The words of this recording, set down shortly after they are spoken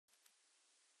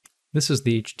This is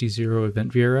the HDZero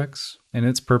event VRX, and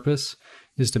its purpose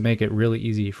is to make it really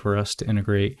easy for us to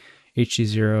integrate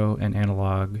HDZero and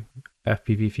Analog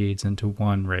FPV feeds into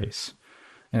one race.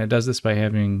 And it does this by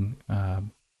having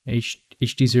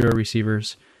HDZero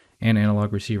receivers and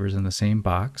analog receivers in the same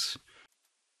box.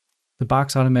 The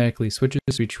box automatically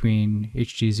switches between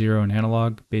HDZero and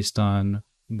Analog based on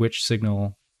which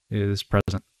signal is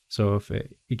present. So if a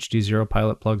HDZero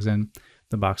pilot plugs in,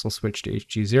 the box will switch to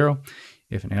HDZero.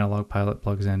 If an analog pilot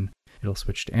plugs in, it'll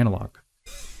switch to analog.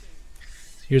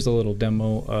 Here's a little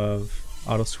demo of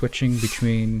auto switching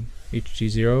between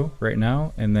HDZero right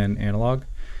now and then analog.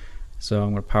 So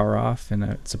I'm going to power off, and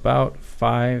it's about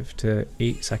 5 to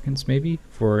 8 seconds maybe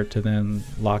for it to then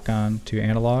lock on to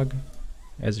analog,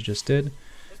 as it just did,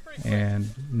 and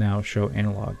now show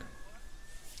analog.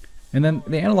 And then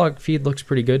the analog feed looks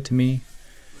pretty good to me.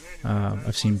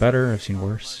 I've seen better, I've seen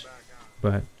worse,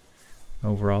 but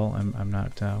overall I'm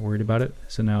not worried about it.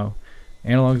 So now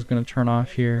analog is going to turn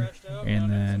off here,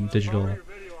 and then digital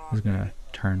is going to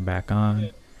turn back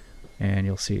on, and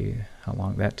you'll see how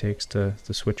long that takes to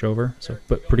switch over. So,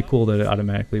 but pretty cool that it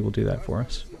automatically will do that for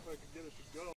us.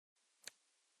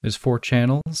 There's 4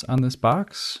 channels on this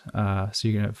box, so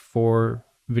you can have 4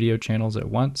 video channels at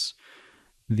once.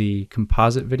 The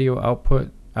composite video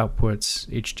outputs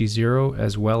HDZero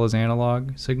as well as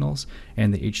analog signals,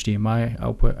 and the HDMI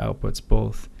output outputs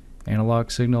both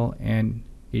analog signal and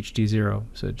HDZero.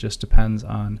 So it just depends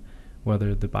on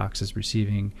whether the box is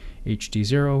receiving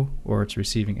HDZero or it's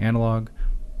receiving analog.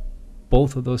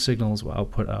 Both of those signals will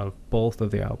output out of both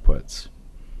of the outputs.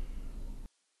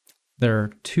 There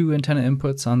are 2 antenna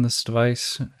inputs on this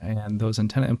device, and those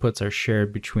antenna inputs are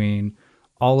shared between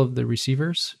all of the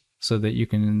receivers so that you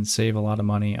can save a lot of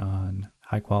money on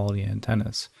high quality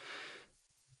antennas.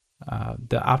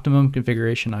 The optimum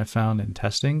configuration I found in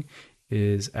testing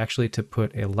is actually to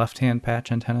put a left-hand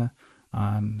patch antenna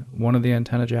on one of the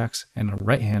antenna jacks and a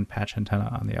right-hand patch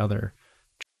antenna on the other.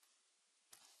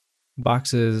 The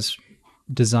box is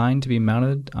designed to be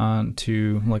mounted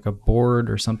onto like a board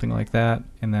or something like that,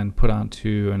 and then put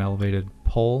onto an elevated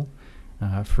pole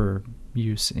for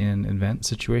use in event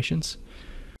situations.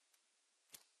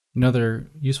 Another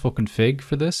useful config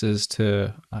for this is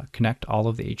to connect all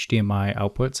of the HDMI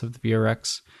outputs of the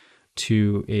VRX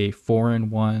to a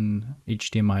 4-in-1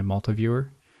 HDMI multiviewer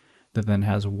that then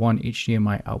has one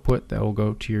HDMI output that will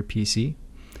go to your PC.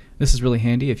 This is really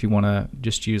handy if you want to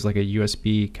just use like a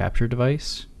USB capture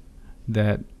device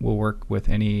that will work with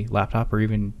any laptop or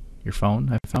even your phone,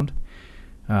 I've found.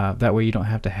 That way you don't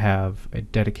have to have a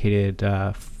dedicated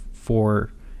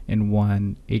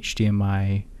 4-in-1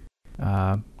 HDMI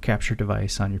capture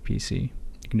device on your PC.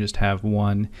 You can just have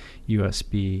one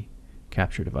USB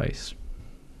capture device.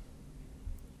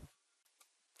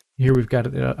 Here we've got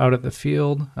it out at the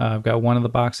field. I've got one of the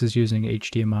boxes using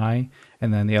HDMI,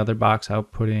 and then the other box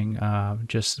outputting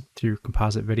just through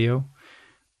composite video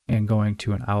and going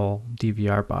to an OWL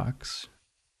DVR box.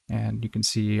 And you can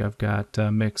see I've got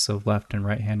a mix of left and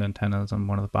right hand antennas on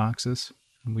one of the boxes,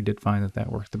 and we did find that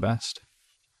that worked the best.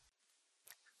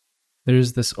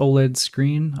 There's this OLED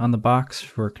screen on the box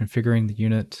for configuring the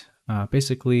unit.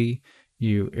 Basically,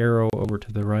 you arrow over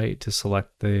to the right to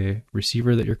select the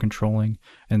receiver that you're controlling,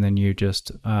 and then you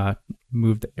just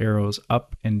move the arrows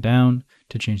up and down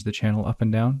to change the channel up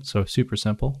and down. So super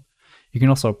simple. You can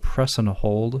also press and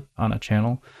hold on a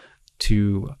channel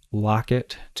to lock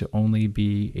it to only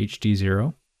be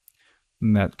HDZero.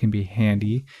 And that can be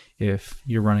handy if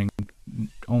you're running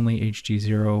only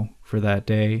HDZero for that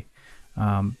day.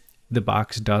 The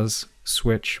box does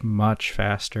switch much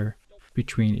faster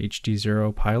between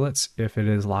HDZero pilots if it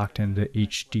is locked into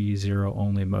HDZero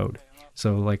only mode.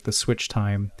 So like the switch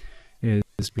time is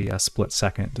be a split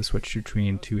second to switch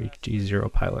between 2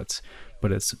 HDZero pilots,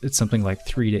 but it's something like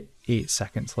 3 to 8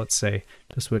 seconds, let's say,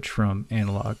 to switch from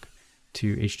analog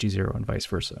to HDZero and vice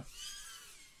versa.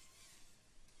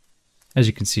 As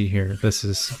you can see here, this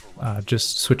is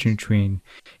just switching between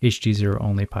HDZero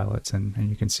only pilots, and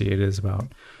you can see it is about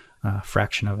a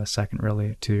fraction of a second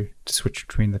really to switch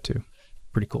between the two.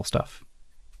 Pretty cool stuff.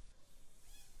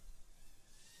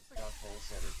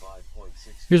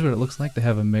 Here's what it looks like to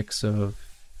have a mix of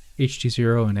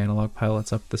HDZero and analog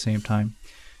pilots up at the same time.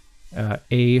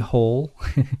 A hole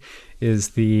is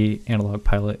the analog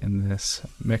pilot in this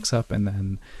mix-up, and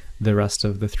then the rest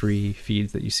of the 3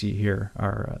 feeds that you see here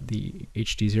are the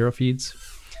HDZero feeds.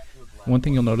 One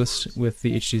thing you'll notice with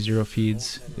the HDZero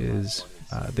feeds is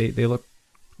they look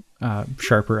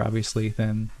sharper, obviously,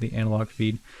 than the analog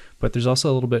feed, but there's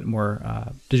also a little bit more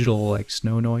digital like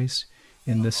snow noise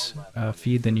in this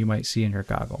feed than you might see in your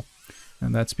goggle.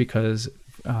 And that's because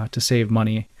to save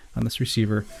money on this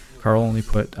receiver. Carl only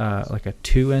put like a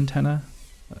 2 antenna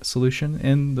solution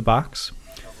in the box.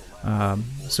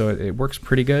 So it works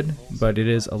pretty good, but it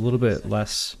is a little bit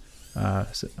less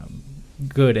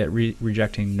good at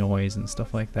rejecting noise and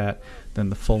stuff like that than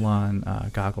the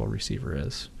full-on goggle receiver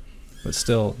is. But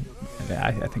still,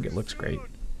 I think it looks great.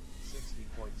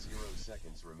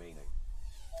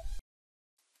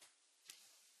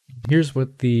 Here's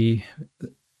what the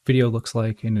video looks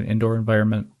like in an indoor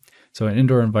environment. So an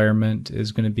indoor environment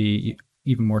is going to be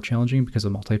even more challenging because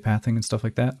of multipathing and stuff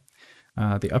like that.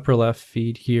 The upper left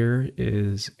feed here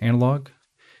is analog,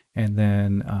 and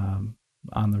then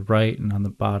on the right and on the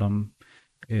bottom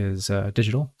is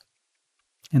digital.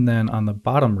 And then on the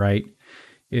bottom right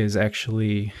is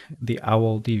actually the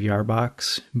Owl DVR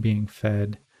box being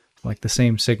fed like the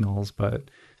same signals but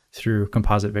through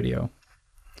composite video.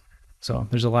 So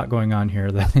there's a lot going on here.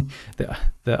 The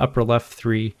upper left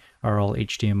 3 are all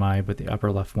HDMI, but the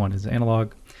upper left 1 is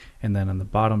analog. And then on the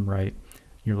bottom right,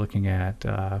 you're looking at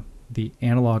the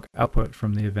analog output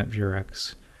from the Event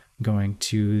VRX going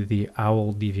to the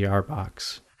Owl DVR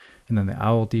box. And then the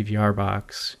Owl DVR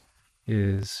box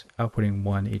is outputting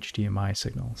 1 HDMI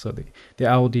signal. So the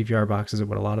Owl DVR box is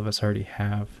what a lot of us already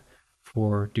have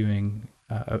for doing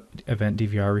event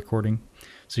DVR recording.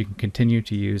 So you can continue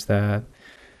to use that.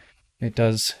 It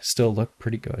does still look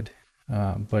pretty good,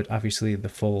 but obviously the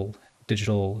full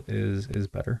digital is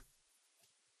better.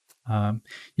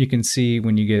 You can see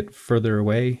when you get further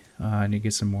away and you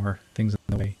get some more things in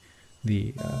the way,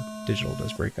 the digital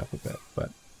does break up a bit,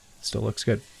 but still looks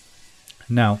good.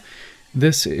 Now,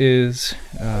 this is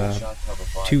 2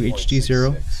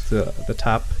 HDZero. The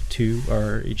top 2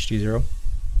 are HDZero,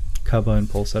 Cubba and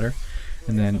Pole Setter,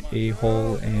 and then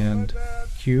A-Hole and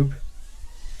Cube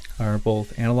are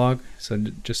both analog. So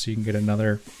just so you can get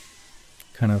another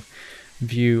kind of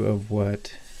view of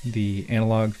what the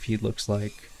analog feed looks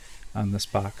like on this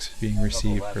box being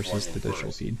received versus the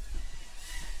digital feed.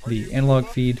 The analog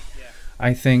feed,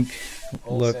 I think,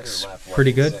 looks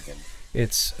pretty good.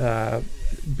 It's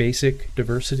basic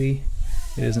diversity.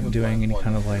 It isn't doing any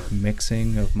kind of like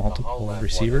mixing of multiple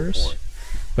receivers,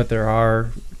 but there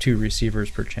are 2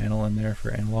 receivers per channel in there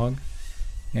for analog,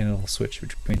 and it'll switch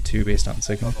between 2 based on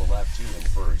signal.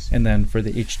 And then for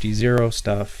the HDZero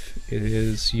stuff, it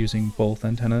is using both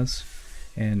antennas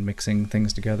and mixing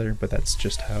things together, but that's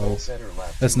just how,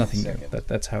 that's nothing new.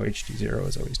 That's how HDZero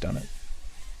has always done it.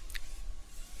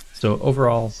 So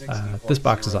overall, this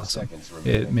box is awesome.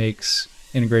 It makes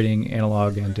integrating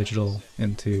analog and digital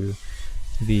into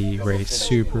the race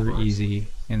super easy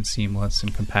and seamless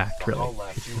and compact, really,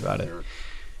 if you think about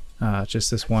it. Just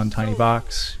this one tiny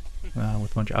box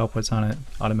with a bunch of outputs on it,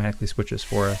 automatically switches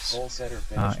for us,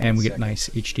 and we get nice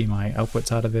HDMI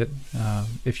outputs out of it.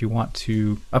 If you want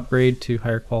to upgrade to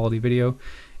higher quality video,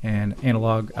 and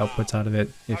analog outputs out of it,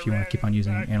 if you want to keep on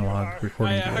using analog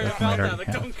recording gear that you might already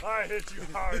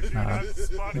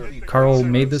have. Carl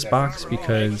made this box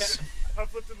because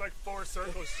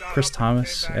Chris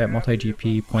Thomas at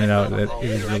MultiGP pointed out that it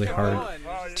is really hard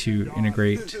to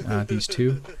integrate these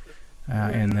two.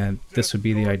 And then this would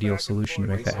be the ideal solution to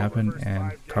make that happen,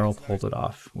 and Carl pulled it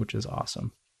off, which is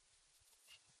awesome.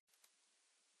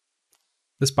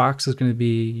 This box is going to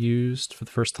be used for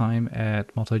the first time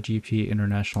at MultiGP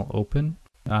International Open,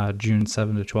 June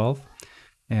 7 to 12,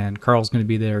 and Carl's going to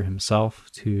be there himself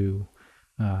to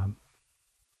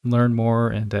learn more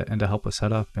and to help us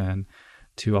set up, and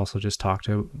to also just talk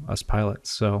to us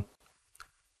pilots. So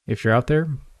if you're out there,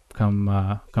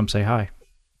 come say hi.